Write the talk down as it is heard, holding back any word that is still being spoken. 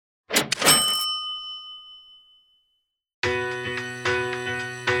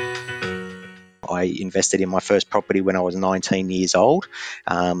I invested in my first property when I was 19 years old,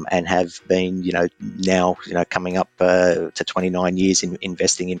 and have been, now, coming up to 29 years in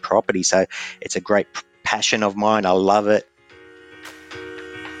investing in property. So it's a great passion of mine. I love it.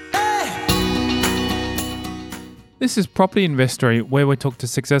 This is Property Investory, where we talk to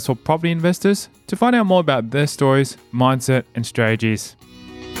successful property investors to find out more about their stories, mindset, and strategies.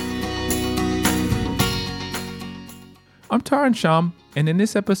 I'm Taran Sham, and in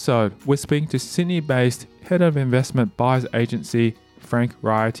this episode, we're speaking to Sydney-based Head of Investment Buyers Agency, Frank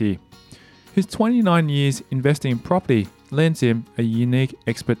Raiti, whose 29 years investing in property lends him a unique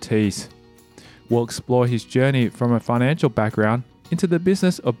expertise. We'll explore his journey from a financial background into the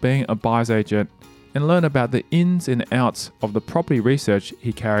business of being a buyer's agent and learn about the ins and outs of the property research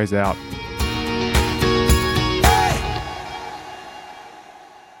he carries out.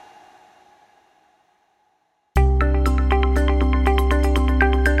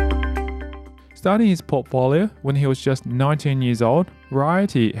 Starting his portfolio when he was just 19 years old,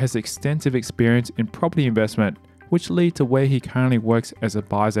 Raiti has extensive experience in property investment, which lead to where he currently works as a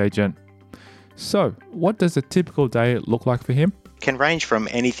buyer's agent. So, what does a typical day look like for him? Can range from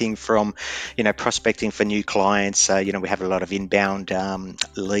anything from, prospecting for new clients. We have a lot of inbound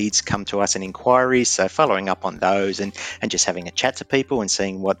leads come to us and inquiries. So following up on those and just having a chat to people and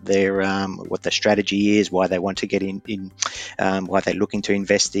seeing what their strategy is, why they want to get in why they're looking to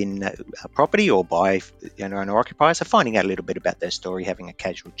invest in property or buy, owner occupier. So finding out a little bit about their story, having a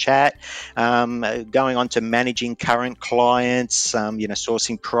casual chat, going on to managing current clients,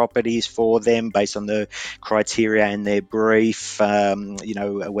 sourcing properties for them based on the criteria in their brief.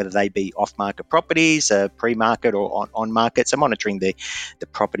 Whether they be off-market properties, pre-market or on-market. So monitoring the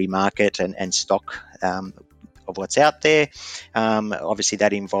property market and stock of what's out there. Obviously,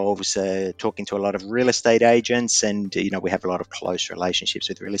 that involves talking to a lot of real estate agents, and we have a lot of close relationships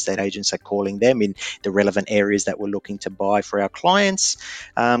with real estate agents. So calling them in the relevant areas that we're looking to buy for our clients,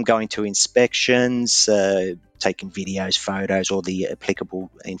 going to inspections, taking videos, photos, all the applicable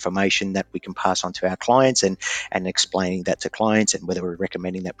information that we can pass on to our clients and explaining that to clients and whether we're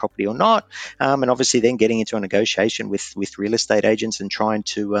recommending that property or not. And obviously then getting into a negotiation with real estate agents and trying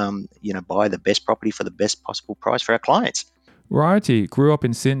to, buy the best property for the best possible price for our clients. Raiti grew up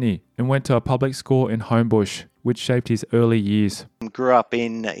in Sydney and went to a public school in Homebush, which shaped his early years. Grew up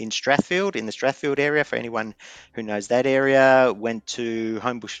in Strathfield, in the Strathfield area, for anyone who knows that area. Went to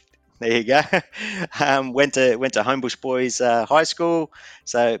Homebush. There you go. Went to Homebush Boys High School,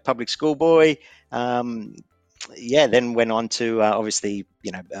 so public school boy. Then went on to obviously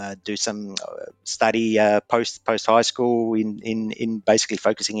do some study post high school in basically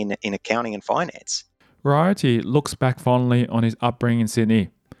focusing in accounting and finance. Raiti looks back fondly on his upbringing in Sydney,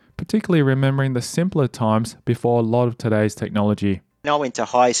 particularly remembering the simpler times before a lot of today's technology. I went to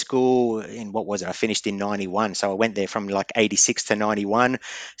high school in, I finished in 91, so I went there from like 86 to 91.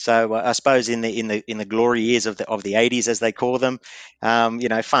 So I suppose in the glory years of the 80s, as they call them,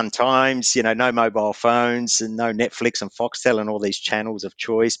 fun times, no mobile phones and no Netflix and Foxtel and all these channels of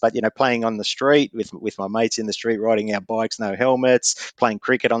choice, but playing on the street with my mates in the street, riding our bikes, no helmets, playing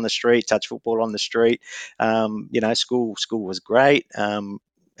cricket on the street, touch football on the street. School was great, it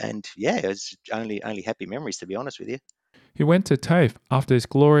was only happy memories, to be honest with you. He went to TAFE after his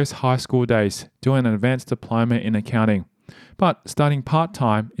glorious high school days, doing an advanced diploma in accounting, but studying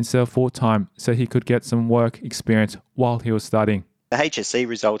part-time instead of full-time so he could get some work experience while he was studying. The HSC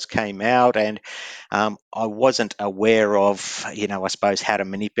results came out and I wasn't aware of, I suppose, how to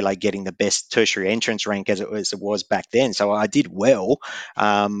manipulate getting the best tertiary entrance rank as it was back then. So I did well,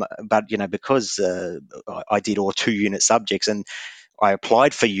 but, because I did all 2-unit subjects and I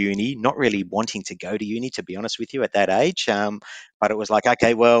applied for uni, not really wanting to go to uni, to be honest with you, at that age. But it was like,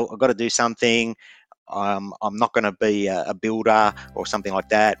 okay, well, I've got to do something. I'm not going to be a builder or something like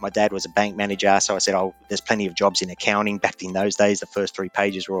that. My dad was a bank manager, so I said, there's plenty of jobs in accounting. Back in those days, the first 3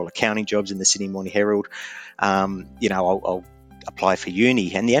 pages were all accounting jobs in the Sydney Morning Herald. I'll apply for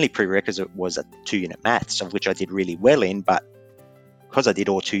uni. And the only prerequisite was a 2-unit maths, of which I did really well in. But because I did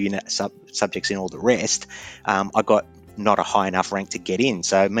all 2-unit subjects in all the rest, I got not a high enough rank to get in.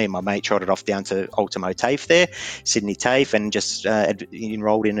 So me and my mate trotted off down to Ultimo TAFE there, Sydney TAFE, and just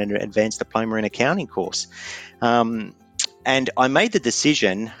enrolled in an advanced diploma in accounting course. And I made the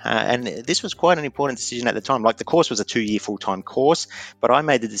decision, and this was quite an important decision at the time. Like, the course was a 2-year full-time course, but I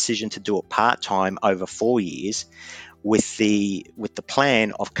made the decision to do it part-time over 4 years with the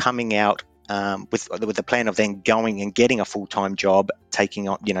plan of coming out with the plan of then going and getting a full-time job, taking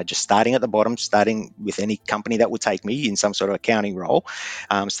on, just starting at the bottom, starting with any company that would take me in some sort of accounting role,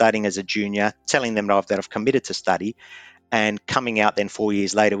 starting as a junior, telling them that I've committed to study, and coming out then 4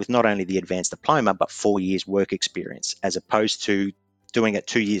 years later with not only the advanced diploma, but 4 years work experience, as opposed to doing it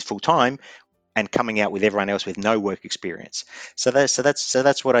 2 years full time and coming out with everyone else with no work experience. So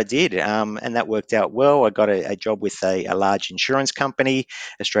that's what I did, and that worked out well. I got a job with a large insurance company,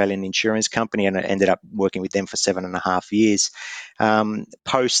 Australian insurance company, and I ended up working with them for 7.5 years.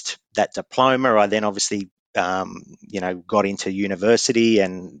 Post that diploma, I then obviously got into university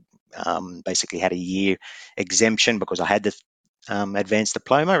and basically had a year exemption because I had the advanced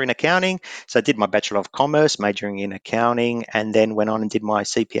diploma in accounting. So I did my Bachelor of Commerce, majoring in accounting, and then went on and did my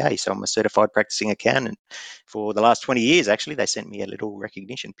CPA. So I'm a certified practicing accountant for the last 20 years. Actually, they sent me a little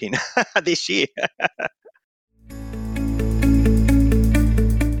recognition pin this year.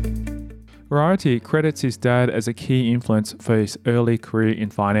 Raiti credits his dad as a key influence for his early career in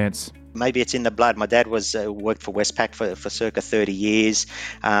finance. Maybe it's in the blood. My dad was worked for Westpac for circa 30 years.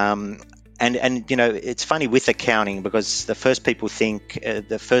 And it's funny with accounting because the first thing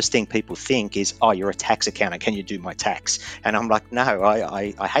people think is, oh, you're a tax accountant, can you do my tax? And I'm like, no,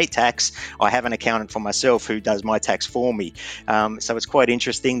 I hate tax. I have an accountant for myself who does my tax for me. So it's quite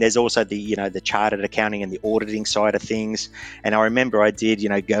interesting. There's also the chartered accounting and the auditing side of things. And I remember I did,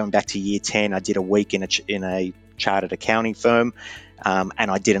 going back to year 10, I did a week in a chartered accounting firm. And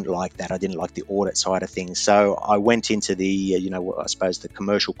I didn't like that. I didn't like the audit side of things. So I went into the, I suppose the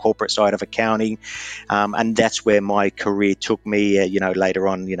commercial corporate side of accounting. And that's where my career took me, later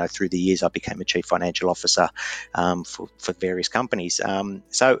on, through the years, I became a chief financial officer for various companies.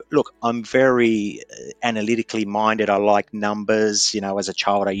 So look, I'm very analytically minded. I like numbers. As a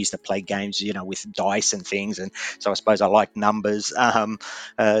child, I used to play games, with dice and things. And so I suppose I like numbers.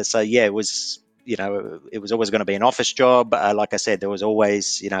 It was always going to be an office job. Like I said, there was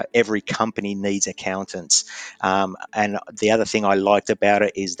always, every company needs accountants. And the other thing I liked about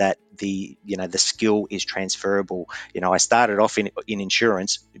it is that the skill is transferable. I started off in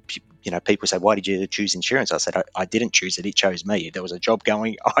insurance. People say, why did you choose insurance? I said, I didn't choose it. It chose me. There was a job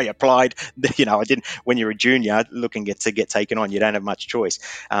going. I applied. I didn't. When you're a junior looking to get taken on, you don't have much choice.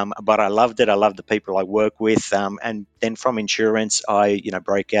 But I loved it. I loved the people I work with. And then from insurance, I,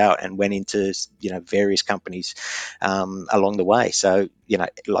 broke out and went into, various companies along the way. So,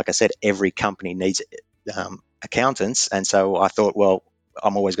 like I said, every company needs accountants. And so I thought, well,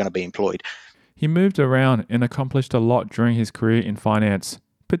 I'm always going to be employed. He moved around and accomplished a lot during his career in finance,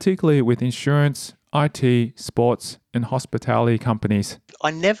 particularly with insurance, IT, sports, and hospitality companies.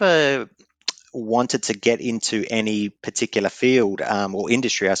 I never wanted to get into any particular field or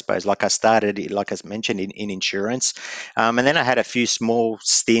industry, I suppose. Like I started, like I mentioned, in insurance. And then I had a few small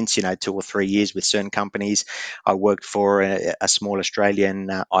stints, 2 or 3 years with certain companies. I worked for a small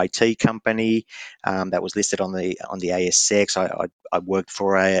Australian IT company that was listed on the ASX. I worked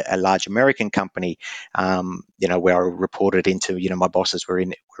for a large American company, where I reported into, my bosses were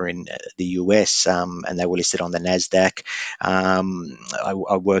in the US, and they were listed on the NASDAQ.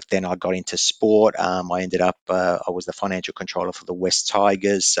 I worked then, I got into sport. I ended up, I was the financial controller for the West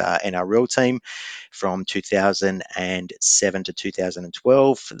Tigers NRL team from 2007 to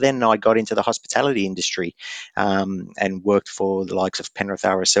 2012. Then I got into the hospitality industry and worked for the likes of Penrith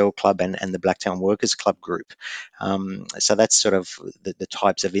RSL Club and the Blacktown Workers Club Group. So that's sort of the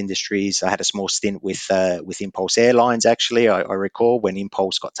types of industries. I had a small stint with Impulse Airlines, actually. I recall when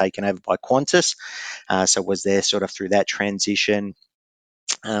Impulse got taken over by Qantas. So was there sort of through that transition.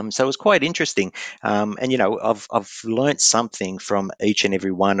 So it was quite interesting. And I've learnt something from each and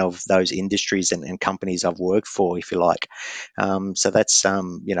every one of those industries and companies I've worked for, if you like. So that's,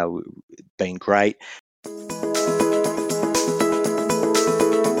 been great.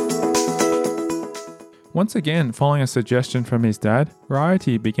 Once again, following a suggestion from his dad,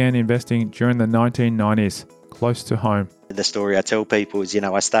 Raiti began investing during the 1990s, close to home. The story I tell people is,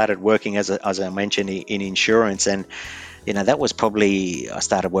 I started working as I mentioned in insurance, and that was probably, I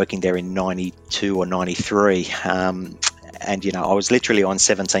started working there in 92 or 93. And, I was literally on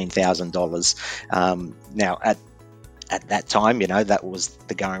 $17,000. Now, at that time, that was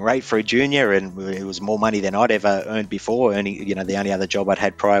the going rate for a junior, and it was more money than I'd ever earned before. Earning, the only other job I'd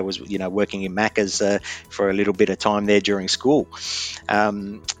had prior was, working in Macca's for a little bit of time there during school.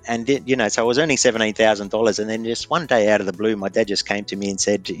 And then, so I was earning $17,000, and then just one day out of the blue, my dad just came to me and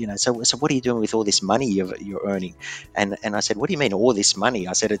said, so what are you doing with all this money you're earning? And I said, what do you mean all this money?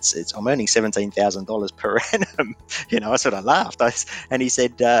 I said, I'm earning $17,000 per annum. I sort of laughed. And he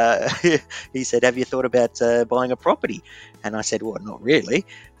said, have you thought about buying a property? And I said, well, not really.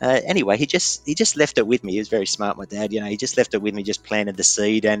 Anyway, he just left it with me. He was very smart, my dad. He just left it with me, just planted the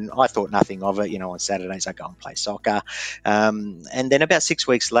seed, and I thought nothing of it. On Saturdays I go and play soccer. And then about 6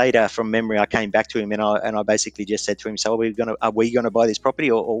 weeks later, later, from memory, I came back to him and I basically just said to him, "So are we gonna buy this property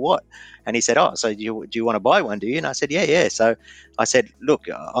or what?" And he said, "Oh, so do you want to buy one? Do you?" And I said, "Yeah." So I said, "Look,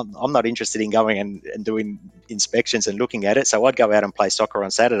 I'm not interested in going and doing inspections and looking at it. So I'd go out and play soccer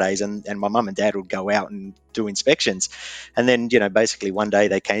on Saturdays, and my mum and dad would go out and do inspections." And then, basically one day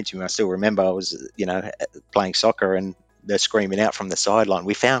they came to me. I still remember I was, playing soccer, and they're screaming out from the sideline,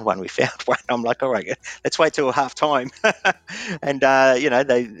 "We found one! We found one!" I'm like, "All right, let's wait till half time." And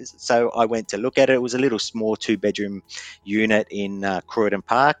so I went to look at it. It was a little small 2-bedroom unit in Croydon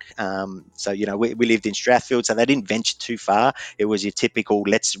Park. So we lived in Strathfield, so they didn't venture too far. It was your typical,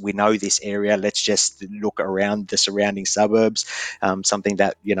 we know this area, let's just look around the surrounding suburbs. Something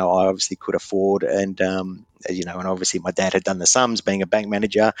that I obviously could afford, and obviously my dad had done the sums, being a bank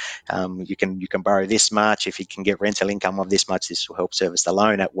manager. You can borrow this much. If you can get rental income of this much, this will help service the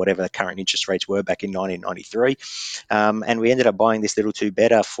loan at whatever the current interest rates were back in 1993. And we ended up buying this little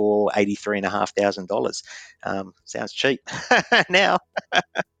two-bedder for $83,500. Sounds cheap now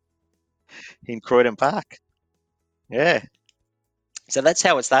in Croydon Park. Yeah. So that's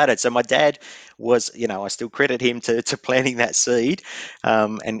how it started. So my dad was, I still credit him to planting that seed,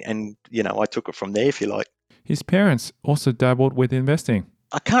 and I took it from there, if you like. His parents also dabbled with investing.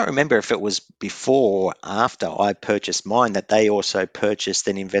 I can't remember if it was before or after I purchased mine that they also purchased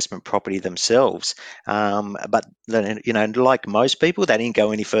an investment property themselves. But then, like most people, they didn't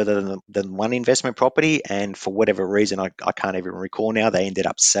go any further than one investment property, and for whatever reason, I can't even recall now, they ended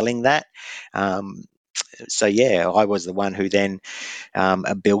up selling that. Um, so yeah, I was the one who then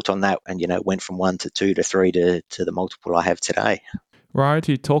built on that, and went from one to two to three to the multiple I have today.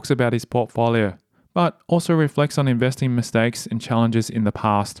 Raiti talks about his portfolio, but also reflects on investing mistakes and challenges in the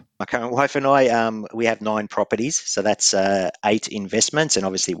past. My current wife and I, we have 9 properties, so that's 8 investments and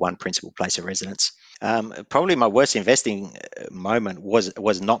obviously one principal place of residence. Probably my worst investing moment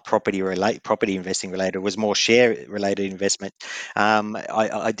was not property investing related. It was more share related investment.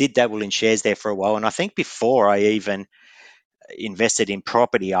 I did dabble in shares there for a while, and I think before I even invested in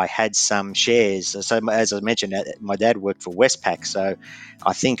property, I had some shares. So as I mentioned, my dad worked for Westpac, so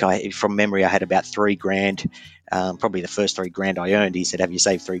I think from memory, I had about 3 grand. Probably the first 3 grand I earned. He said, "Have you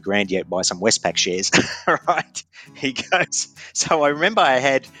saved 3 grand yet? Buy some Westpac shares." Right? He goes. So I remember I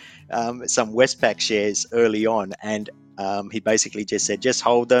had some Westpac shares early on, and he basically just said, "Just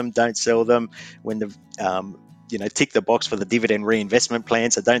hold them, don't sell them. When the tick the box for the dividend reinvestment plan.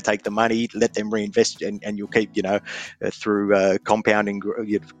 So don't take the money, let them reinvest, and you'll keep, through compounding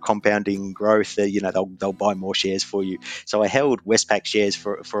growth. They'll buy more shares for you." So I held Westpac shares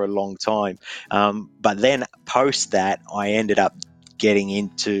for a long time, but then post that, I ended up getting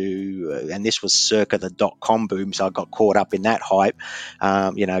into, and this was circa the .com boom, so I got caught up in that hype.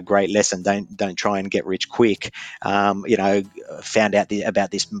 Great lesson: don't try and get rich quick. Found out about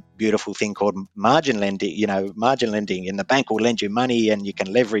this beautiful thing called margin lending. Margin lending, and the bank will lend you money, and you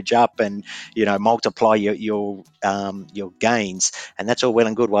can leverage up and multiply your gains, and that's all well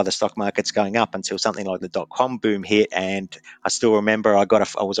and good while the stock market's going up, until something like the .com boom hit. And I still remember I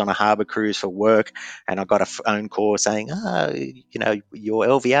was on a harbour cruise for work, and I got a phone call saying, your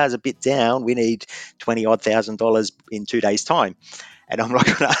LVR is a bit down. We need 20 odd $1,000 in 2 days' time. And I'm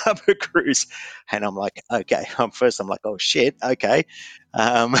like on a harbour cruise, and I'm like, okay. I'm like, oh shit, okay.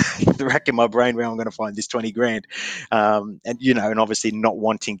 Racking my brain where I'm going to find this 20 grand, and obviously not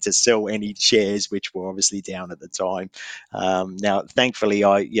wanting to sell any shares, which were obviously down at the time. Now, thankfully,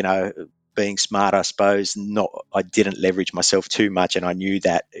 being smart, I suppose, I didn't leverage myself too much, and I knew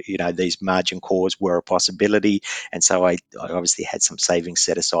that these margin calls were a possibility, and so I obviously had some savings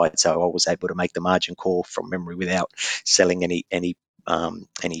set aside, so I was able to make the margin call from memory without selling any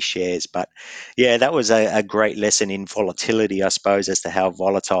shares. But yeah, that was a great lesson in volatility, I suppose, as to how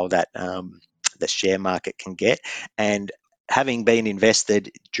volatile that the share market can get. And having been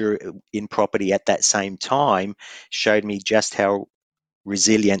invested in property at that same time showed me just how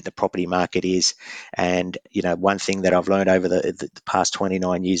resilient the property market is. And one thing that I've learned over the past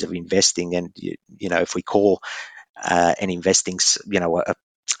 29 years of investing, and if we call an investing,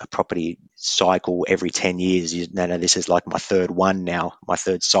 a property cycle every 10 years, this is like my third one now, my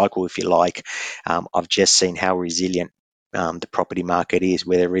third cycle, if you like. I've just seen how resilient the property market is,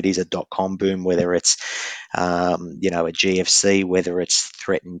 whether it is a .com boom, whether it's a GFC, whether it's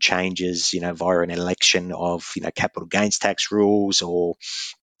threatened changes via an election of capital gains tax rules, or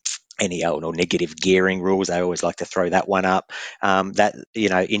any old or negative gearing rules. They always like to throw that one up. That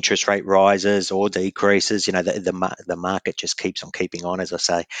interest rate rises or decreases. The market just keeps on keeping on, as I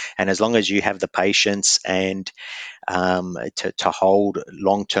say. And as long as you have the patience and to hold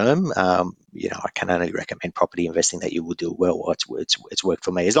long term, I can only recommend property investing that you will do well. It's worked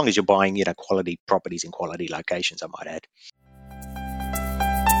for me, as long as you're buying quality properties in quality locations, I might add.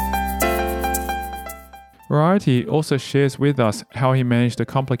 Raiti also shares with us how he managed the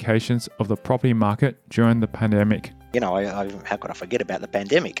complications of the property market during the pandemic. How could I forget about the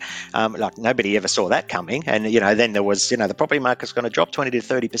pandemic? Like nobody ever saw that coming. And, then there was, the property market's going to drop 20 to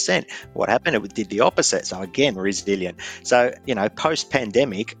 30%. What happened? It did the opposite. So again, resilient. So,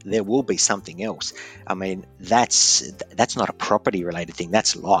 post-pandemic, there will be something else. I mean, that's not a property related thing.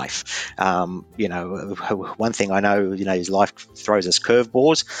 That's life. One thing I know, is life throws us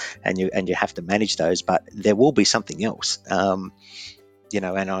curveballs and you have to manage those, but there will be something else. And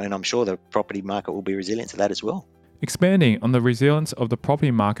I'm sure the property market will be resilient to that as well. Expanding on the resilience of the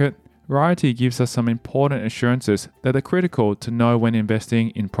property market, Raiti gives us some important assurances that are critical to know when investing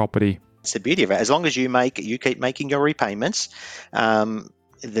in property. It's the beauty of it. As long as you keep making your repayments,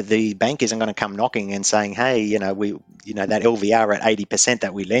 the bank isn't going to come knocking and saying, hey, that LVR at 80%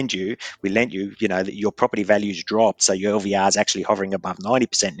 that we lent you, that your property value's dropped, so your LVR is actually hovering above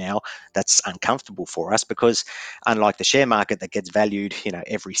 90% now. That's uncomfortable for us, because unlike the share market that gets valued,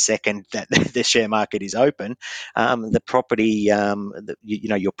 every second that the share market is open, the property,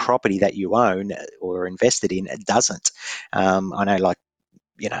 your property that you own or invested in, it doesn't. I know, like,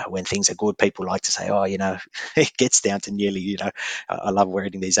 when things are good, people like to say, oh, it gets down to nearly, I love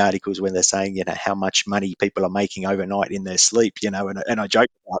reading these articles when they're saying, how much money people are making overnight in their sleep, and I joke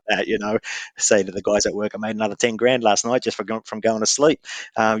about that, say to the guys at work, I made another 10 grand last night just from going to sleep,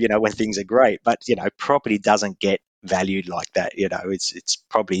 when things are great. But, property doesn't get valued like that. It's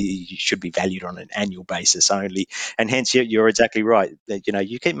probably should be valued on an annual basis only. And hence you're exactly right that,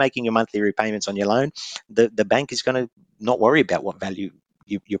 you keep making your monthly repayments on your loan, the bank is going to not worry about what value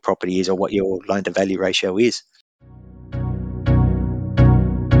your property is or what your loan to value ratio is.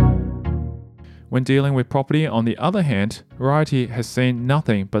 When dealing with property, on the other hand, Raiti has seen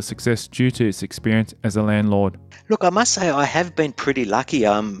nothing but success due to its experience as a landlord. Look, I must say I have been pretty lucky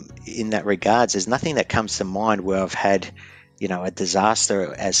in that regards. There's nothing that comes to mind where I've had, a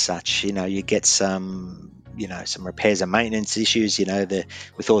disaster as such. You get some repairs and maintenance issues,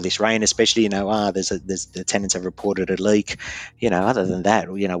 with all this rain, especially, there's the tenants have reported a leak. Other than that,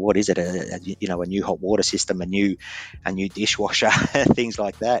 what is it? A new hot water system, a new dishwasher, things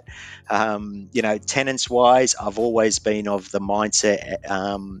like that. Tenants wise, I've always been of the mindset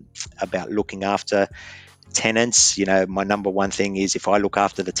about looking after tenants. My number one thing is, if I look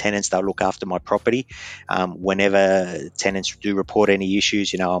after the tenants, they'll look after my property. Whenever tenants do report any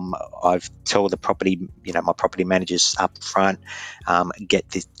issues, I've told the property, my property managers up front,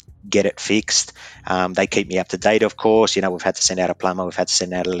 get it fixed. They keep me up to date, of course. We've had to send out a plumber, we've had to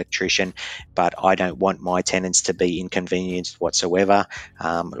send out an electrician, but I don't want my tenants to be inconvenienced whatsoever.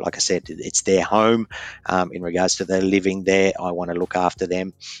 Like I said, it's their home. In regards to their living there, I want to look after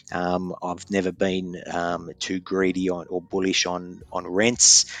them. I've never been too greedy or bullish on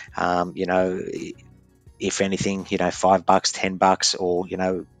rents. If anything, $5, $10, or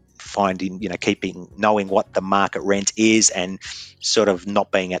knowing what the market rent is and sort of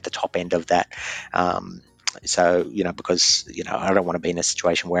not being at the top end of that. Because, I don't want to be in a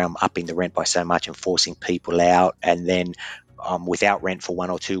situation where I'm upping the rent by so much and forcing people out, and then without rent for 1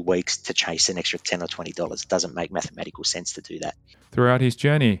 or 2 weeks to chase an extra $10 or $20. It doesn't make mathematical sense to do that. Throughout his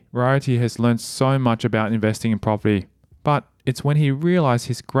journey, Raiti has learned so much about investing in property, but it's when he realized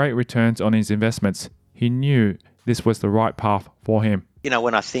his great returns on his investments, he knew this was the right path for him.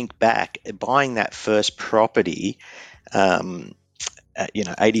 When I think back, buying that first property, at,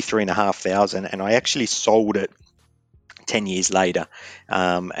 $83,500, and I actually sold it 10 years later.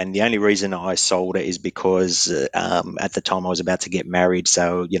 And the only reason I sold it is because at the time I was about to get married.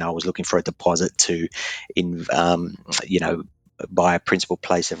 So, I was looking for a deposit to, buy a principal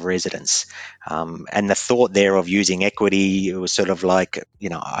place of residence. And the thought there of using equity, it was sort of like,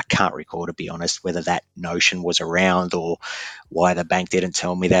 I can't recall, to be honest, whether that notion was around or why the bank didn't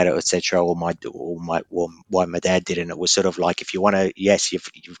tell me that, etc., or why my dad didn't. It was sort of like, if you want to, yes,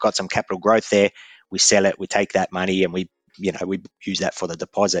 you've got some capital growth there, we sell it, we take that money, and we use that for the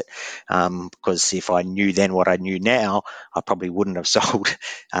deposit. Because if I knew then what I knew now, I probably wouldn't have sold,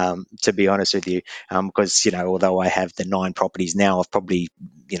 to be honest with you. Because, although I have the 9 properties now, I've probably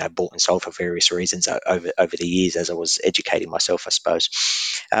bought and sold for various reasons over the years as I was educating myself, I suppose.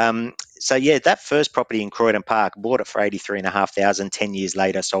 So yeah, that first property in Croydon Park, bought it for 83,500. 10 years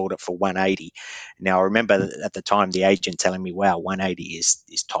later, sold it for 180. Now I remember at the time the agent telling me, "Wow, 180 is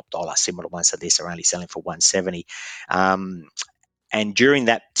top dollar. Similar ones to this are only selling for 170." And during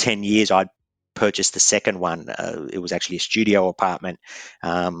that 10 years, I purchased the second one. It was actually a studio apartment.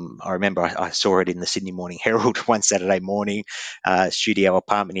 I remember I saw it in the Sydney Morning Herald one Saturday morning, studio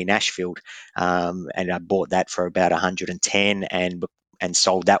apartment in Ashfield. And I bought that for about 110 and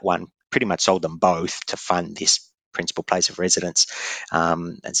sold that one, pretty much sold them both to fund this principal place of residence,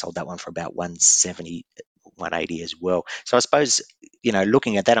 and sold that one for about 170, 180 as well. So I suppose,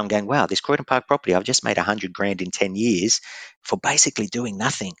 looking at that, I'm going, wow, this Croydon Park property, I've just made 100 grand in 10 years for basically doing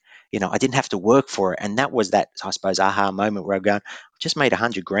nothing. I didn't have to work for it. And that was that, I suppose, aha moment where I'm going, I've just made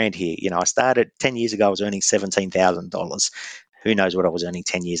 100 grand here. I started 10 years ago, I was earning $17,000. Who knows what I was earning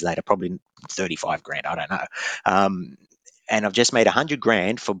 10 years later? Probably 35 grand. I don't know. And I've just made 100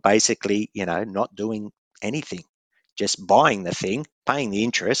 grand for basically, not doing anything, just buying the thing, paying the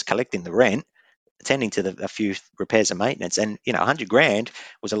interest, collecting the rent, attending to a few repairs and maintenance. And 100 grand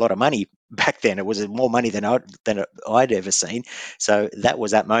was a lot of money back then. It was more money than I'd ever seen. So that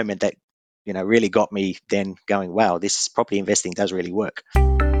was that moment that really got me then going, wow, this property investing does really work.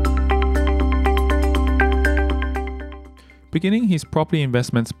 Beginning his property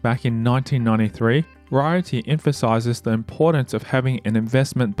investments back in 1993, Raiti emphasizes the importance of having an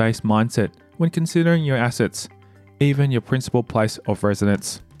investment-based mindset when considering your assets, even your principal place of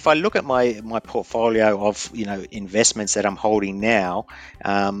residence. If I look at my portfolio of investments that I'm holding now,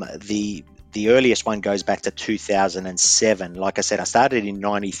 the earliest one goes back to 2007. Like I said, I started in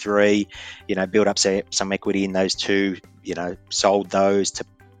 93, built up some equity in those two, sold those to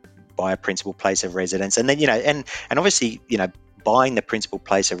buy a principal place of residence. And then, and obviously, buying the principal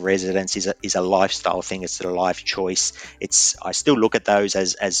place of residence is a lifestyle thing. It's a life choice. I still look at those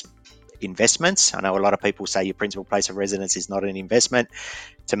as investments. I know a lot of people say your principal place of residence is not an investment.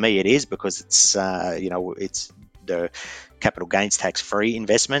 To me, it is, because it's it's the capital gains tax free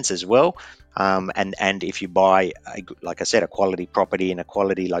investments as well. And if you buy, like I said, a quality property in a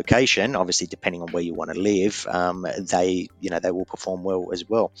quality location, obviously depending on where you want to live, they will perform well as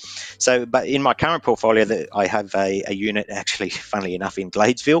well. So, but in my current portfolio, I have a unit, actually, funnily enough, in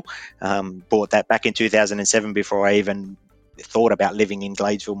Gladesville. Bought that back in 2007 before I even thought about living in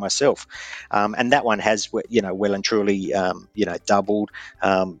Gladesville myself, and that one has well and truly doubled.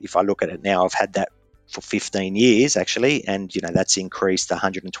 If I look at it now, I've had that for 15 years actually, and that's increased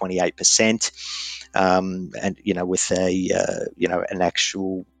 128%, and with an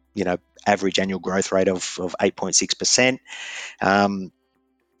actual average annual growth rate of 8.6%.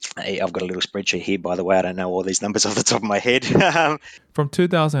 I've got a little spreadsheet here, by the way. I don't know all these numbers off the top of my head. From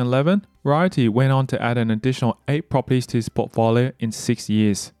 2011, Raiti went on to add an additional 8 properties to his portfolio in 6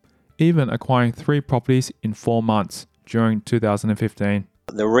 years, even acquiring 3 properties in 4 months during 2015.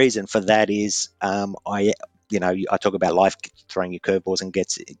 The reason for that is I talk about life throwing you curveballs and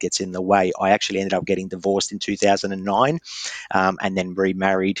gets in the way. I actually ended up getting divorced in 2009, and then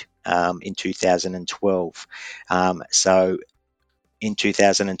remarried in 2012. So in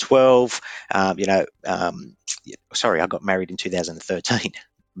 2012, sorry, I got married in 2013.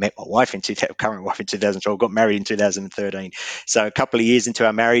 Met my wife current wife in 2012, got married in 2013. So a couple of years into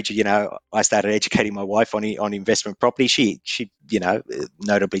our marriage, I started educating my wife on investment property. She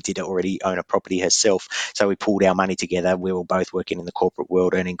notably did already own a property herself. So we pulled our money together. We were both working in the corporate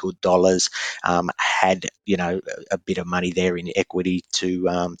world, earning good dollars, had, a bit of money there in equity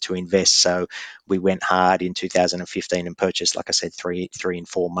to invest. So we went hard in 2015 and purchased, like I said, three in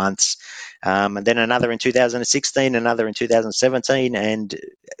 4 months. And then another in 2016, another in 2017, and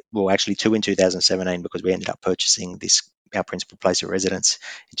actually 2 in 2017, because we ended up purchasing our principal place of residence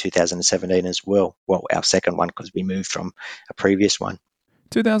in 2017 as well. Well, our second one, because we moved from a previous one.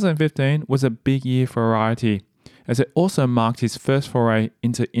 2015 was a big year for Raiti, as it also marked his first foray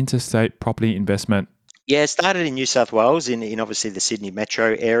into interstate property investment. Yeah, it started in New South Wales, in obviously the Sydney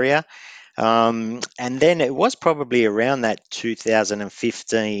metro area. And then it was probably around that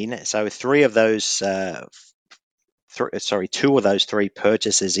 2015. So 2 of those 3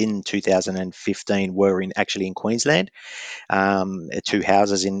 purchases in 2015 were actually in Queensland, 2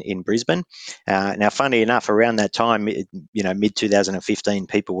 houses in Brisbane. Now, funny enough, around that time, mid 2015,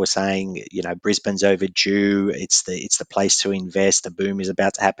 people were saying, Brisbane's overdue. It's the place to invest. The boom is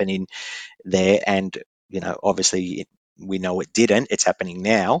about to happen in there, and obviously we know it didn't. It's happening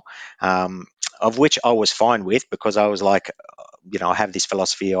now, of which I was fine with, because I was like, I have this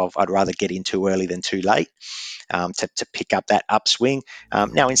philosophy of I'd rather get in too early than too late. To pick up that upswing.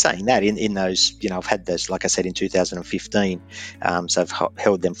 Now, in saying that, in those, I've had those, like I said, in 2015, so I've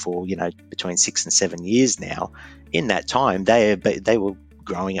held them for, between 6 and 7 years now. In that time, they were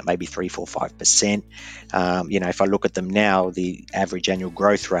growing at maybe 3, 4, 5%. If I look at them now, the average annual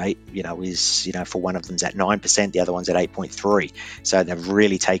growth rate, is, for one of them's at 9%, the other one's at 8.3. So they've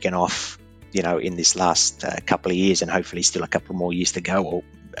really taken off, in this last couple of years, and hopefully still a couple more years to go, or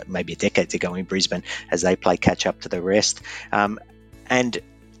maybe a decade to go in Brisbane as they play catch up to the rest. And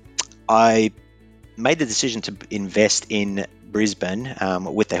I made the decision to invest in Brisbane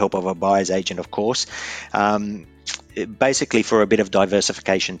with the help of a buyer's agent, of course. Basically for a bit of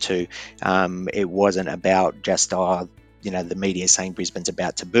diversification too. It wasn't about just the media saying Brisbane's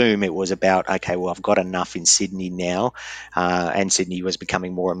about to boom. It was about, okay, well, I've got enough in Sydney now, and Sydney was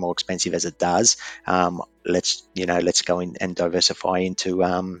becoming more and more expensive as it does. Let's go in and diversify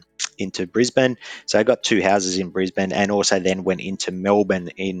into Brisbane. So I got 2 houses in Brisbane, and also then went into Melbourne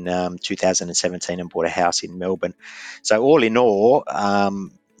in 2017 and bought a house in Melbourne. So all in all,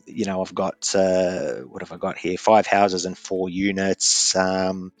 I've got, what have I got here? 5 houses and 4 units.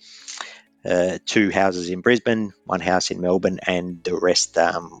 2 houses in Brisbane, 1 house in Melbourne, and the rest,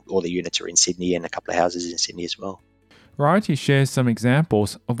 all the units are in Sydney, and a couple of houses in Sydney as well. Raiti shares some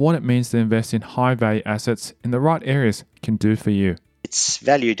examples of what it means to invest in high-value assets in the right areas can do for you. It's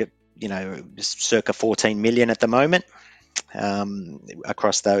valued at, circa 14 million at the moment.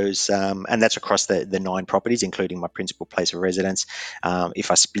 Across those, and that's across the 9 properties, including my principal place of residence.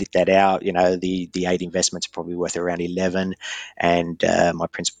 If I split that out, the 8 investments are probably worth around 11, and my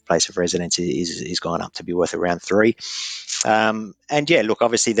principal place of residence is gone up to be worth around 3. And yeah, look,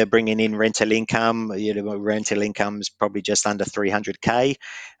 obviously they're bringing in rental income. Rental income is probably just under 300k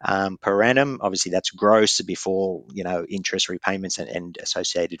per annum. Obviously, that's gross before interest repayments and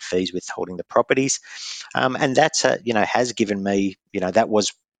associated fees with holding the properties. And that's has given me, that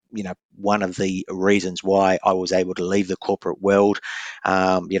was one of the reasons why I was able to leave the corporate world.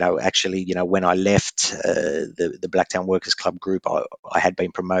 Actually, when I left the Blacktown Workers Club group, I had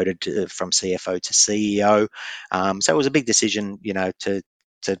been promoted from CFO to CEO. So it was a big decision, to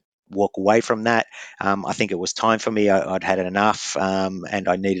walk away from that. I think it was time for me. I'd had enough, and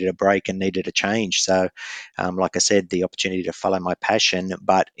I needed a break and needed a change. So, like I said, the opportunity to follow my passion.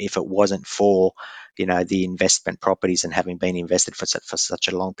 But if it wasn't for the investment properties and having been invested for such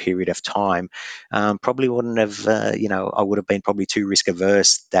a long period of time, probably wouldn't have, I would have been probably too risk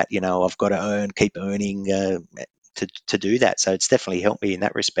averse that, I've got to keep earning to do that. So it's definitely helped me in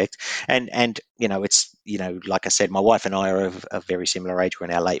that respect. And it's, like I said, my wife and I are of a very similar age. We're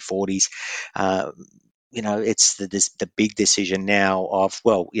in our late 40s. It's the big decision now of,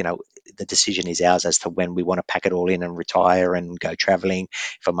 the decision is ours as to when we want to pack it all in and retire and go traveling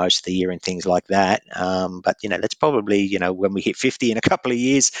for most of the year and things like that. But that's probably, when we hit 50 in a couple of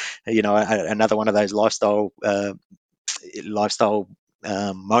years, another one of those lifestyle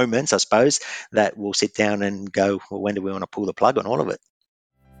moments, I suppose, that we'll sit down and go, well, when do we want to pull the plug on all of it?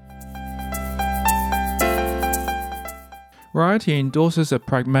 Raiti endorses a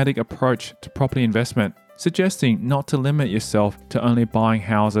pragmatic approach to property investment, suggesting not to limit yourself to only buying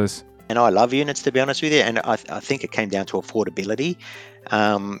houses. And I love units, to be honest with you, and I think it came down to affordability.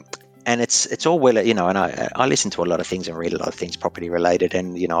 And it's all well, and I listen to a lot of things and read a lot of things property related,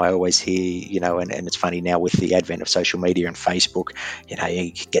 and I always hear, and it's funny now with the advent of social media and Facebook,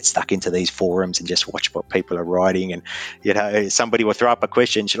 you get stuck into these forums and just watch what people are writing, and somebody will throw up a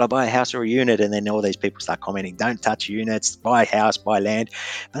question: should I buy a house or a unit? And then all these people start commenting: don't touch units, buy a house, buy land.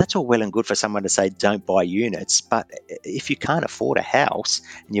 But that's all well and good for someone to say don't buy units, but if you can't afford a house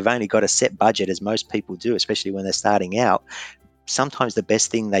and you've only got a set budget, as most people do, especially when they're starting out, sometimes the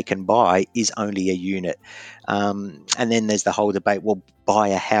best thing they can buy is only a unit. And then there's the whole debate, well, buy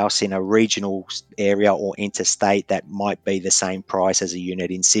a house in a regional area or interstate that might be the same price as a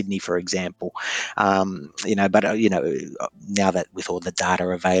unit in Sydney, for example. But now that with all the data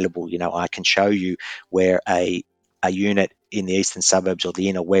available, I can show you where a unit in the eastern suburbs or the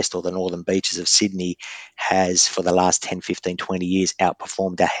inner west or the northern beaches of Sydney has, for the last 10, 15, 20 years,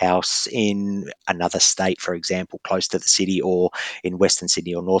 outperformed a house in another state, for example, close to the city, or in Western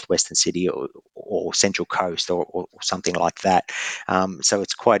Sydney or Northwestern Sydney or Central Coast or something like that. So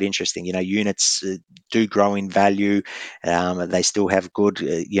it's quite interesting. Units do grow in value. They still have good,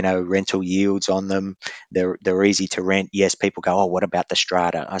 rental yields on them. They're easy to rent. Yes, people go, oh, what about the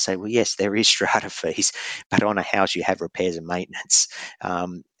strata? I say, well, yes, there is strata fees, but on a house you have repairs and and maintenance.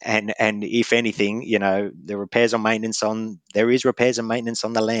 And if anything, the repairs and maintenance there is repairs and maintenance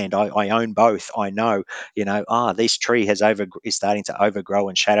on the land. I own both. I know, this tree is starting to overgrow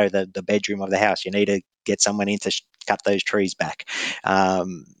and shadow the bedroom of the house. You need to get someone in to cut those trees back.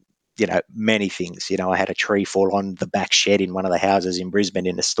 Many things. I had a tree fall on the back shed in one of the houses in Brisbane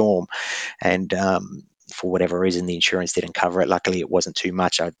in a storm, and for whatever reason, the insurance didn't cover it. Luckily, it wasn't too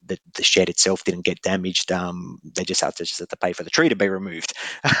much. The shed itself didn't get damaged. They just had to pay for the tree to be removed,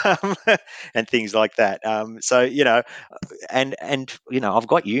 and things like that. I've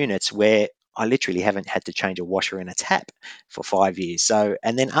got units where I literally haven't had to change a washer and a tap for 5 years. So,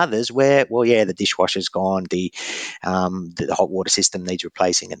 and then others where, well, yeah, the dishwasher's gone, the hot water system needs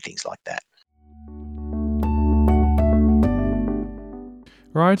replacing, and things like that.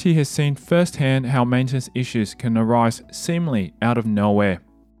 Raiti has seen firsthand how maintenance issues can arise seemingly out of nowhere.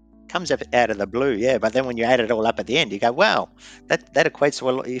 Comes out of the blue, yeah. But then when you add it all up at the end, you go, wow, that equates to,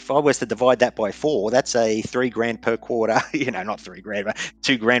 well, if I was to divide that by 4, that's a $3,000 per quarter, not $3,000, but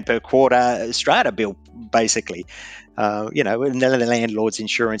 $2,000 per quarter strata bill, basically. And then the landlord's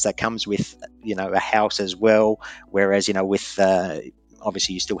insurance that comes with, a house as well. Whereas, with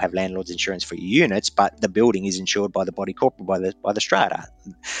obviously you still have landlord's insurance for your units, but the building is insured by the body corporate, by the strata.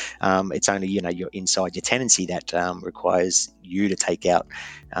 It's only your inside your tenancy that requires you to take out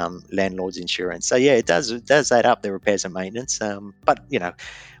landlord's insurance. So yeah, it does add up, the repairs and maintenance. But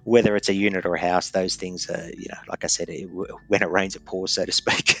whether it's a unit or a house, those things are, like I said, when it rains it pours, so to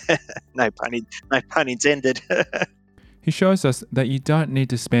speak. No pun intended. He shows us that you don't need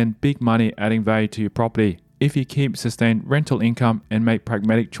to spend big money adding value to your property if you keep sustained rental income and make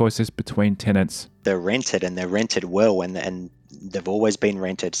pragmatic choices between tenants. They're rented well, and they've always been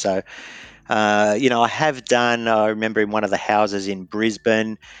rented. So, I remember in one of the houses in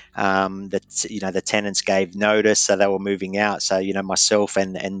Brisbane, the tenants gave notice, so they were moving out. So, myself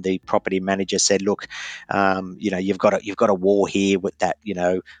and the property manager said, look, you've got a wall here with that,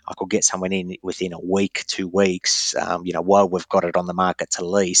 I could get someone in within a week, 2 weeks, while we've got it on the market to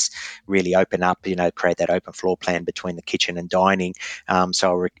lease, really open up, create that open floor plan between the kitchen and dining.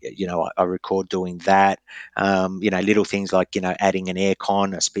 So, I record doing that, little things like, adding an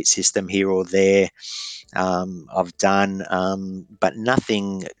aircon, a split system here or there. I've done, but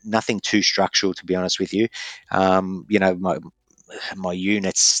nothing too structural, to be honest with you. My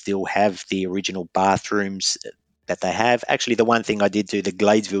units still have the original bathrooms that they have. Actually, the one thing I did do, the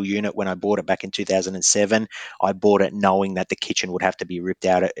Gladesville unit, when I bought it back in 2007, I bought it knowing that the kitchen would have to be ripped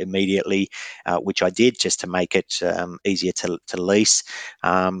out immediately, which I did, just to make it easier to lease.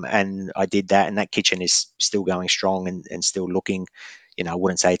 And I did that, and that kitchen is still going strong and still looking. I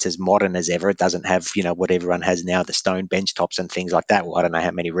wouldn't say it's as modern as ever. It doesn't have, what everyone has now, the stone bench tops and things like that. Well, I don't know how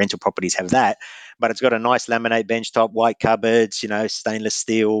many rental properties have that, but it's got a nice laminate bench top, white cupboards, stainless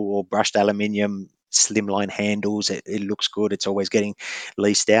steel or brushed aluminium, slimline handles. It looks good. It's always getting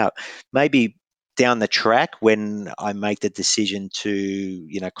leased out. Maybe down the track, when I make the decision to,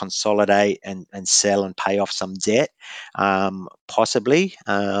 consolidate and sell and pay off some debt, possibly,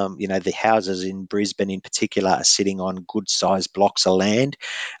 the houses in Brisbane in particular are sitting on good sized blocks of land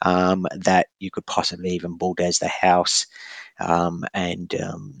that you could possibly even bulldoze the house and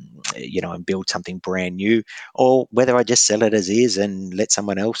build something brand new, or whether I just sell it as is and let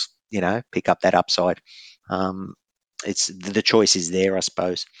someone else, pick up that upside. It's the choice is there, I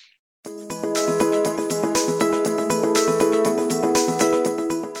suppose.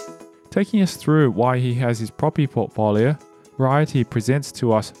 Taking us through why he has his property portfolio, Raiti presents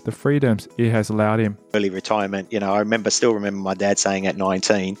to us the freedoms it has allowed him. Early retirement, I still remember my dad saying at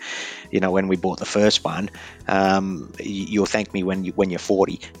 19, when we bought the first one, you'll thank me when you're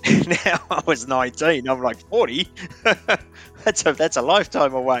 40. Now I was 19, I'm like, 40? That's a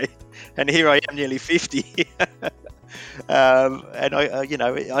lifetime away. And here I am, nearly 50. And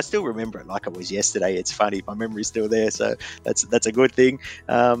I still remember it like it was yesterday. It's funny, my memory's still there, so that's a good thing.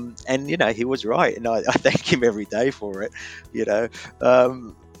 And he was right, and I thank him every day for it.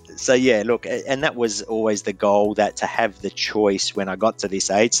 So yeah, look, and that was always the goal, that to have the choice when I got to this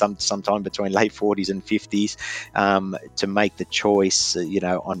age, sometime between late 40s and 50s, to make the choice,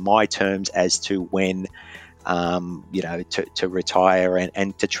 on my terms as to when. To retire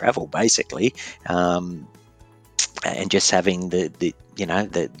and to travel, basically. And just having the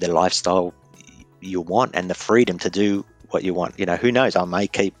lifestyle you want and the freedom to do what you want. Who knows? I may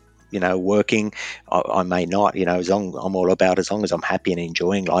keep working. I may not. As long as I'm happy and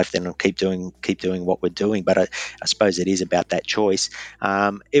enjoying life, then I'll keep doing what we're doing. But I suppose it is about that choice.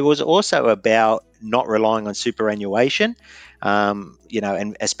 It was also about not relying on superannuation.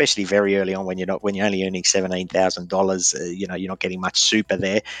 And especially very early on when you're only earning $17,000, you're not getting much super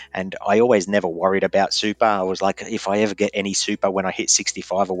there. And I always never worried about super. I was like, if I ever get any super when I hit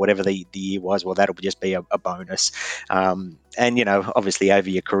 65 or whatever the year was, well, that'll just be a bonus. And obviously over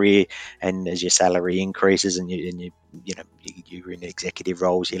your career and as your salary increases you're in executive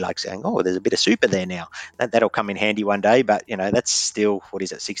roles, you're like saying, oh, there's a bit of super there now. That'll come in handy one day, but that's still, what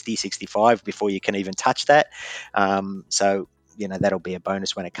is it, 60, 65 before you can even touch that. So that'll be a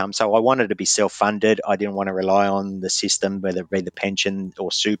bonus when it comes. So I wanted to be self-funded. I didn't want to rely on the system, whether it be the pension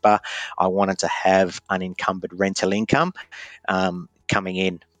or super. I wanted to have unencumbered rental income coming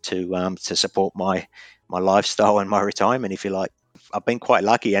in to support my lifestyle and my retirement, if you like. I've been quite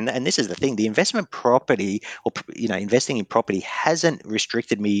lucky, and this is the thing: the investment property, or investing in property, hasn't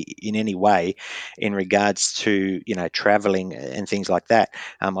restricted me in any way in regards to traveling and things like that.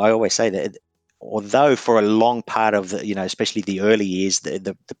 I always say that, although for a long part of the, especially the early years,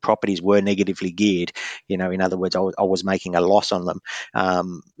 the properties were negatively geared. In other words, I was making a loss on them.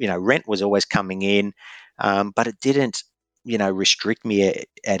 Rent was always coming in, but it didn't restrict me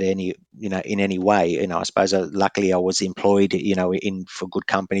at any in any way. I suppose luckily I was employed in for good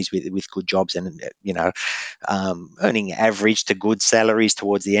companies with good jobs, and earning average to good salaries.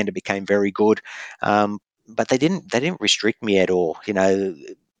 Towards the end it became very good, but they didn't restrict me at all.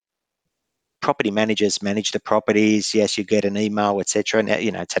 Property managers manage the properties. Yes, you get an email, etc.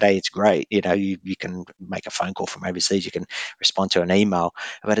 And today it's great. You can make a phone call from overseas. You can respond to an email,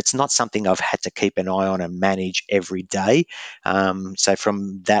 but it's not something I've had to keep an eye on and manage every day. So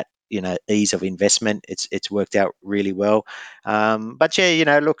from that, ease of investment, it's worked out really well. But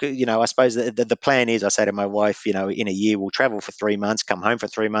yeah, look, I suppose the plan is, I say to my wife, in a year we'll travel for 3 months, come home for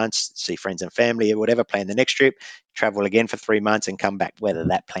 3 months, see friends and family or whatever, plan the next trip, travel again for 3 months and come back, whether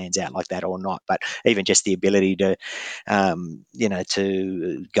that plans out like that or not. But even just the ability to,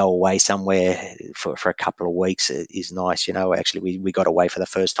 to go away somewhere for a couple of weeks is nice. Actually, we got away for the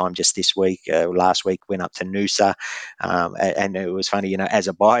first time just this week. Last week, went up to Noosa, and it was funny, as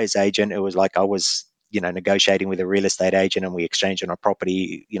a buyer's agent, it was like I was negotiating with a real estate agent, and we exchanged on a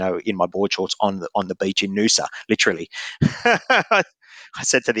property, in my board shorts on the beach in Noosa, literally. I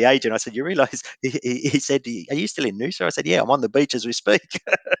said to the agent, I said, you realize, he said, are you still in Noosa? I said, yeah, I'm on the beach as we speak.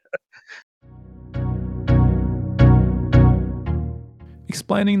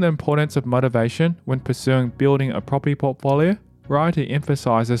 Explaining the importance of motivation when pursuing building a property portfolio, Raiti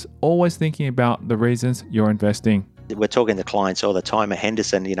emphasizes always thinking about the reasons you're investing. We're talking to clients all the time at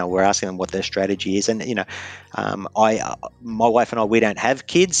Henderson. We're asking them what their strategy is, and my wife and I, we don't have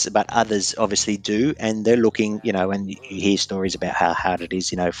kids, but others obviously do, and they're looking, and you hear stories about how hard it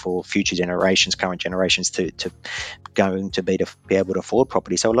is, for future generations, current generations to be able to afford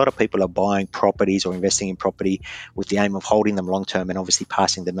property. So a lot of people are buying properties or investing in property with the aim of holding them long term and obviously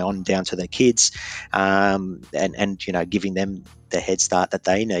passing them on down to their kids, and giving them the head start that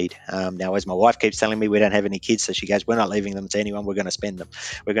they need. Now, as my wife keeps telling me, we don't have any kids, so she goes, we're not leaving them to anyone, we're going to spend them.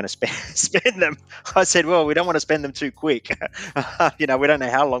 We're going to spend them. I said, well, we don't want to spend them too quick. We don't know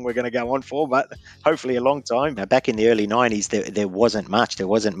how long we're going to go on for, but hopefully a long time. Now, back in the early 90s, there wasn't much.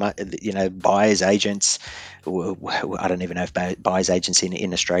 Buyers agents. I don't even know if buyers agents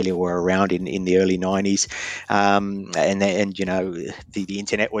in Australia were around in the early 90s. The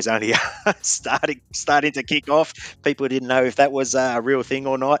internet was only starting to kick off. People didn't know if that was a real thing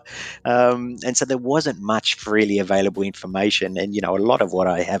or not. And so there wasn't much freely available information. And, a lot of what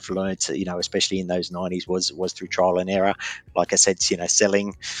I have learned, especially in those 90s was through trial and error. Like I said,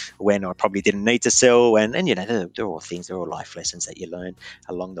 selling when I probably didn't need to sell. And they're all things, they're all life lessons that you learn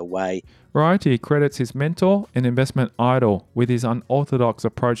along the way. Raiti credits his mentor and investment idol with his unorthodox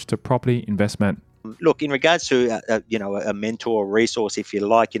approach to property investment. Look, in regards to a mentor resource, if you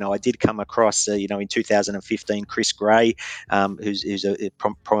like, I did come across in 2015 Chris Gray, who's a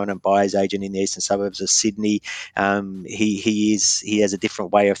prominent buyer's agent in the eastern suburbs of Sydney. He has a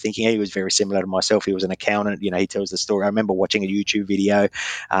different way of thinking. He was very similar to myself. He was an accountant. He tells the story. I remember watching a YouTube video.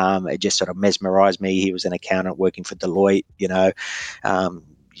 It just sort of mesmerized me. He was an accountant working for Deloitte.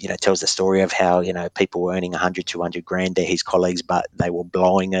 Tells the story of how, people were earning 100, 200 grand. They're his colleagues, but they were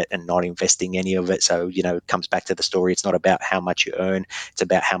blowing it and not investing any of it. So, it comes back to the story. It's not about how much you earn. It's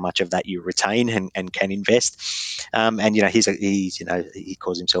about how much of that you retain and can invest. He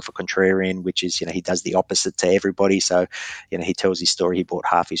calls himself a contrarian, which is, he does the opposite to everybody. So, he tells his story. He bought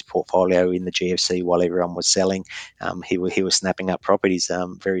half his portfolio in the GFC while everyone was selling. He was snapping up properties,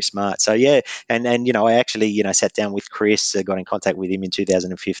 very smart. So, yeah. And I actually, sat down with Chris, got in contact with him in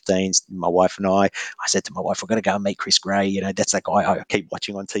 2015. 2015, my wife and I said to my wife, we're going to go and meet Chris Gray. That's that guy I keep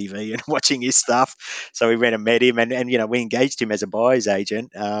watching on TV and watching his stuff. So we went and met him, and we engaged him as a buyer's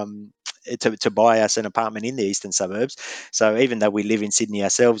agent. To buy us an apartment in the eastern suburbs. So even though we live in Sydney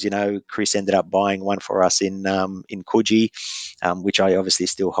ourselves, Chris ended up buying one for us in Coogee, which I obviously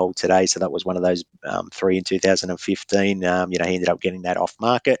still hold today. So that was one of those three in 2015. He ended up getting that off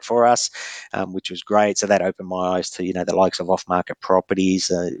market for us, which was great. So that opened my eyes to the likes of off market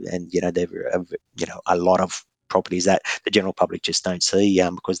properties, and there were a lot of properties that the general public just don't see,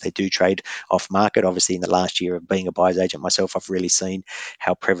 because they do trade off market. Obviously, in the last year of being a buyer's agent myself, I've really seen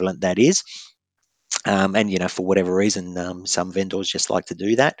how prevalent that is. And for whatever reason, some vendors just like to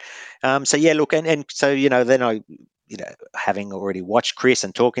do that. So yeah, look, and so then I, having already watched Chris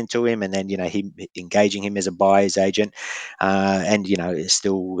and talking to him, and then him engaging him as a buyer's agent, and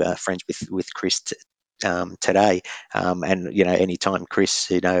still friends with Chris today. And anytime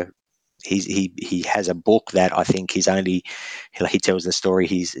Chris, he has a book that I think he tells the story.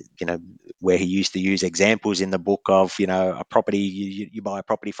 He's where he used to use examples in the book of a property, you buy a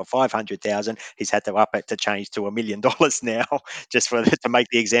property for 500,000. He's had to up it to change to $1 million now, just to make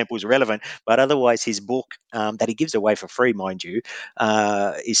the examples relevant. But otherwise, his book, that he gives away for free, mind you,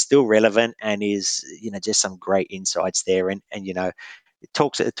 is still relevant, and is just some great insights there. And it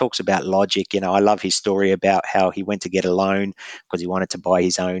talks about logic. I love his story about how he went to get a loan because he wanted to buy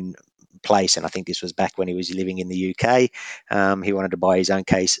his own place, and I think this was back when he was living in the UK. He wanted to buy his own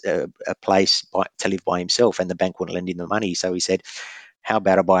a place to live by himself, and the bank wouldn't lend him the money. So he said, how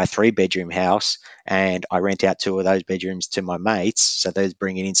about I buy a 3-bedroom house and I rent out 2 of those bedrooms to my mates, so those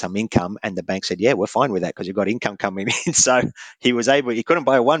bringing in some income? And the bank said, yeah, we're fine with that because you've got income coming in. So he couldn't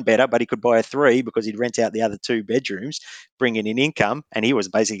buy a 1-bedder, but he could buy a 3 because he'd rent out the other 2 bedrooms, bringing in income, and he was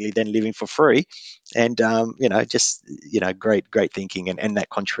basically then living for free. And great thinking, and that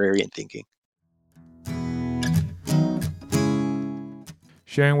contrarian thinking.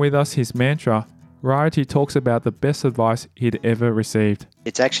 Sharing with us his mantra, Raiti talks about the best advice he'd ever received.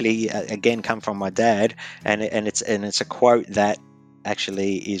 It's actually again come from my dad, and it's a quote that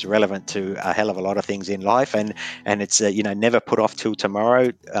actually is relevant to a hell of a lot of things in life, and it's never put off till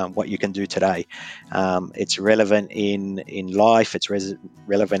tomorrow what you can do today. It's relevant in life, it's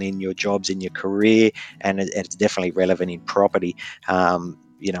relevant in your jobs, in your career, and it's definitely relevant in property.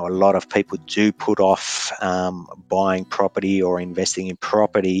 A lot of people do put off buying property or investing in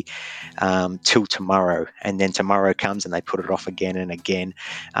property till tomorrow, and then tomorrow comes and they put it off again and again.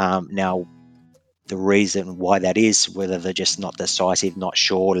 Now, the reason why that is, whether they're just not decisive, not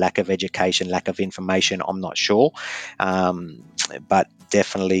sure, lack of education, lack of information, I'm not sure. But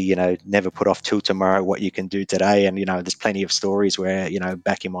definitely, never put off till tomorrow what you can do today. And, there's plenty of stories where,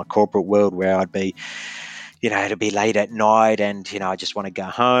 back in my corporate world, where I'd be, it'll be late at night and, I just want to go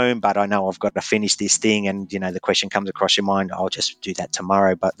home, but I know I've got to finish this thing. And, the question comes across your mind, I'll just do that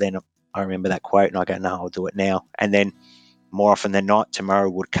tomorrow. But then I remember that quote and I go, no, I'll do it now. And then more often than not, tomorrow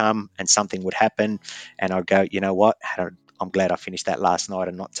would come and something would happen. And I'd go, you know what? I'm glad I finished that last night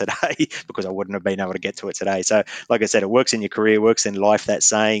and not today, because I wouldn't have been able to get to it today. So like I said, it works in your career, works in life, that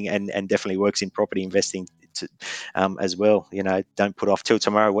saying, and definitely works in property investing as well. Don't put off till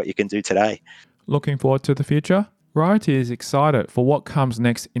tomorrow what you can do today. Looking forward to the future? Raiti is excited for what comes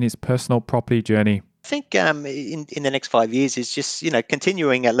next in his personal property journey. I think in the next 5 years is just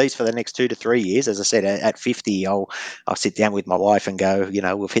continuing, at least for the next 2 to 3 years. As I said, at 50, I'll sit down with my wife and go,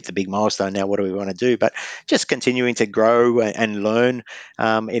 we've hit the big milestone now. What do we want to do? But just continuing to grow and learn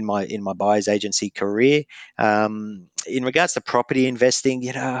in my buyer's agency career. In regards to property investing,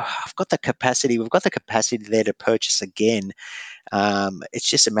 I've got the capacity. We've got the capacity there to purchase again. It's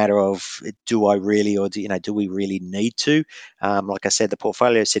just a matter of, do I really, or do we really need to? Like I said, the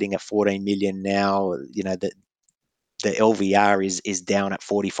portfolio is sitting at 14 million now. The LVR is down at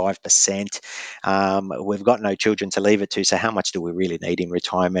 45%. We've got no children to leave it to, so how much do we really need in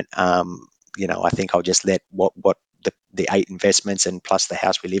retirement? I think I'll just let what the 8 investments and plus the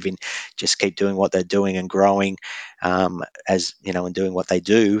house we live in just keep doing what they're doing and growing, and doing what they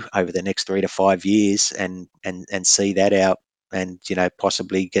do over the next 3 to 5 years, and see that out, and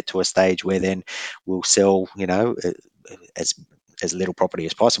possibly get to a stage where then we'll sell as little property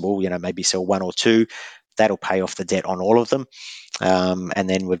as possible, maybe sell 1 or 2. That'll pay off the debt on all of them. And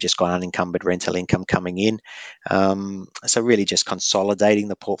then we've just got unencumbered rental income coming in. So really just consolidating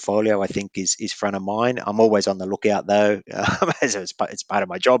the portfolio, I think, is front of mind. I'm always on the lookout, though, as it's part of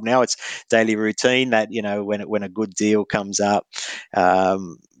my job now. It's daily routine that, when a good deal comes up,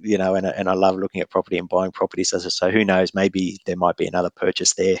 and I love looking at property and buying properties. So who knows, maybe there might be another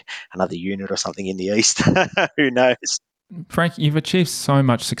purchase there, another unit or something in the east. Who knows? Frank, you've achieved so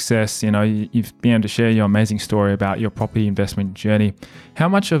much success. You've been able to share your amazing story about your property investment journey. How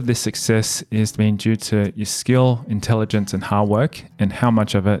much of this success is being due to your skill, intelligence, and hard work, and how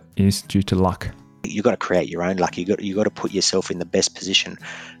much of it is due to luck? You've got to create your own luck. You got to put yourself in the best position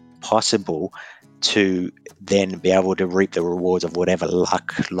possible to then be able to reap the rewards of whatever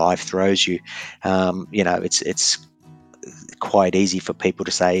luck life throws you. It's quite easy for people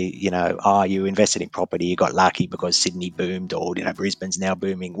to say, you invested in property, you got lucky because Sydney boomed, or Brisbane's now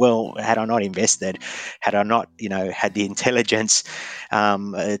booming. Well, had I not invested, had I not had the intelligence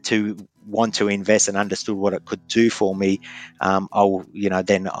to want to invest and understood what it could do for me,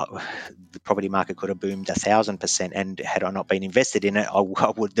 the property market could have boomed 1,000%, and had I not been invested in it,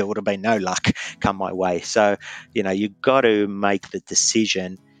 there would have been no luck come my way. So you've got to make the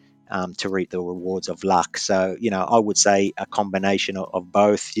decision to reap the rewards of luck. So, I would say a combination of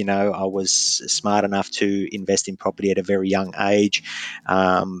both. I was smart enough to invest in property at a very young age.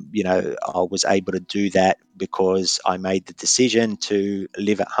 I was able to do that because I made the decision to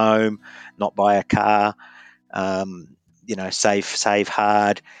live at home, not buy a car, save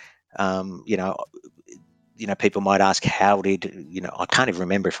hard. People might ask, how did, I can't even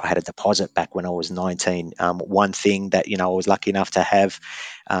remember if I had a deposit back when I was 19. One thing that, I was lucky enough to have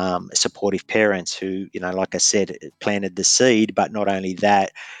supportive parents who, like I said, planted the seed, but not only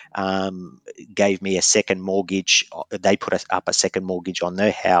that, gave me a second mortgage. They put up a second mortgage on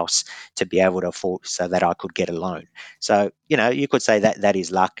their house to be able to afford, so that I could get a loan. So, you could say that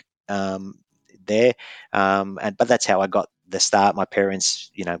is luck there. But that's how I got the start. My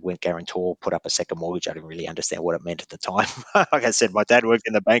parents, weren't guarantor, put up a second mortgage. I didn't really understand what it meant at the time. Like I said, my dad worked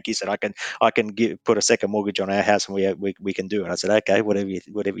in the bank. He said, I can put a second mortgage on our house, and we can do it. I said, okay, whatever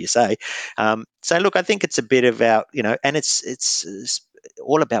you say. So look, I think it's a bit about, and it's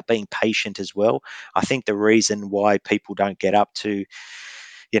all about being patient as well. I think the reason why people don't get up to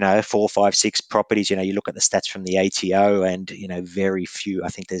 4, 5, 6 properties. You look at the stats from the ATO, and very few. I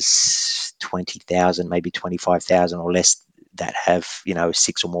think there's 20,000, maybe 25,000 or less that have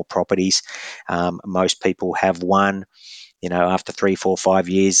 6 or more properties. Most people have one. After 3, 4, 5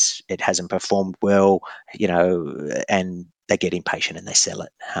 years, it hasn't performed well. And they get impatient and they sell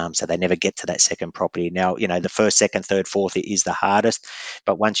it. So they never get to that second property. Now, the first, second, third, fourth is the hardest.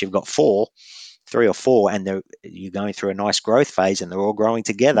 But once you've got 3 or 4, and you're going through a nice growth phase, and they're all growing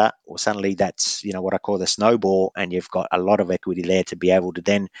together, or suddenly that's what I call the snowball, and you've got a lot of equity there to be able to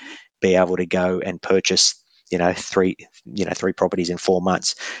then be able to go and purchase 3 properties in 4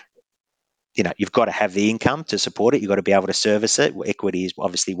 months. You've got to have the income to support it. You've got to be able to service it. Equity is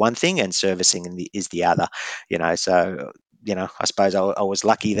obviously one thing, and servicing is the other. So I suppose I was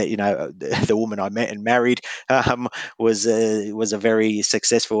lucky that the woman I met and married was a very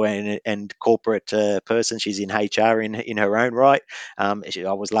successful and corporate person. She's in HR in her own right. I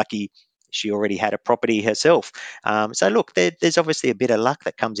was lucky. She already had a property herself. So look, there's obviously a bit of luck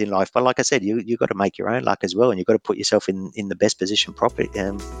that comes in life, but like I said, you've got to make your own luck as well, and you've got to put yourself in the best position property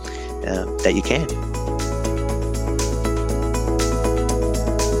that you can.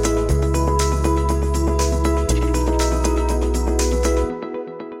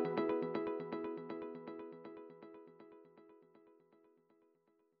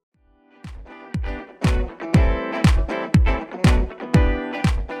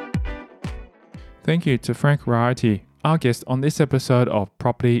 Thank you to Frank Raiti, our guest on this episode of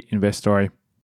Property Investory.